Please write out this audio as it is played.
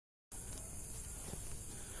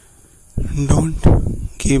Don't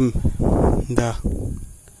give the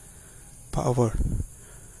power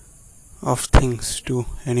of things to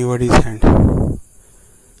anybody's hand.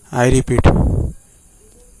 I repeat,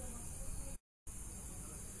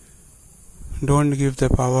 don't give the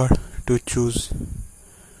power to choose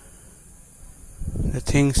the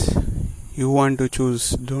things you want to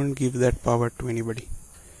choose. Don't give that power to anybody.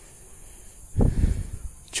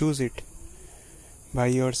 Choose it by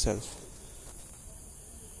yourself.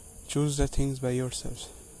 Choose the things by yourself.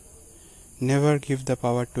 Never give the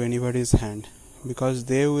power to anybody's hand, because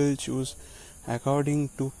they will choose according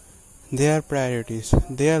to their priorities,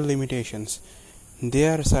 their limitations,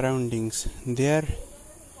 their surroundings, their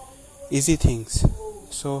easy things.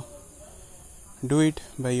 So do it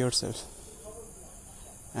by yourself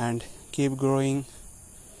and keep growing,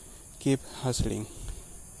 keep hustling.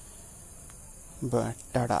 But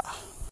tada.